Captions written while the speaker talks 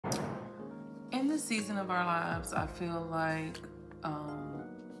In this season of our lives, I feel like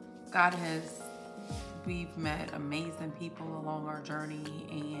God has, we've met amazing people along our journey,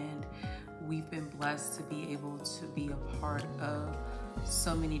 and we've been blessed to be able to be a part of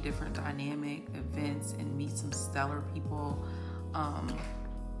so many different dynamic events and meet some stellar people,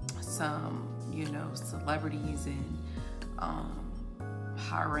 some, celebrities and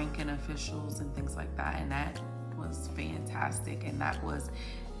high-ranking officials and things like that. And that was fantastic, and that was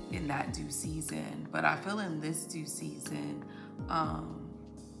in that due season. But I feel in this due season,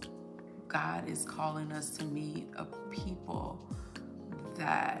 God is calling us to meet a people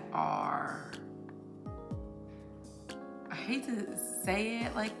that are, I hate to say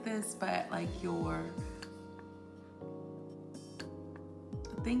it like this, but like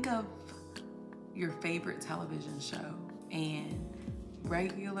think of your favorite television show and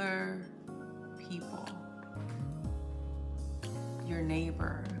regular people, your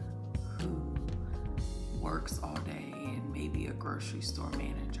neighbor who works all day and maybe a grocery store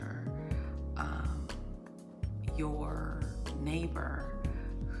manager, your neighbor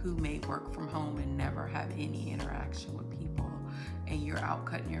who may work from home and never have any interaction with people, and you're out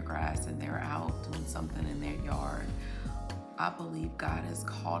cutting your grass and they're out doing something in their yard. I believe God has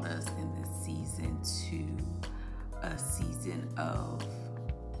called us in this season to a season of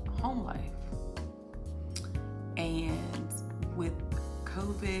home life. And with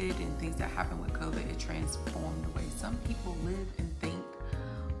COVID and things that happened with COVID, it transformed the way some people live and think.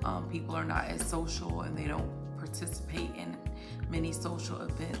 People are not as social and they don't participate in many social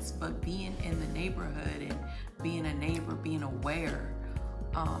events, but being in the neighborhood and being a neighbor, being aware,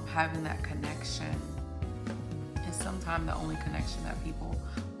 having that connection is sometimes the only connection that people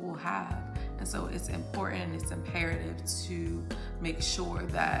will have. And so it's important, it's imperative to make sure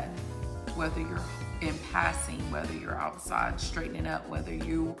that whether you're in passing, whether you're outside straightening up, whether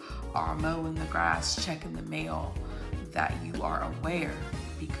you are mowing the grass, checking the mail, that you are aware,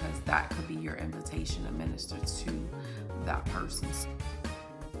 because that could be your invitation to minister to that person.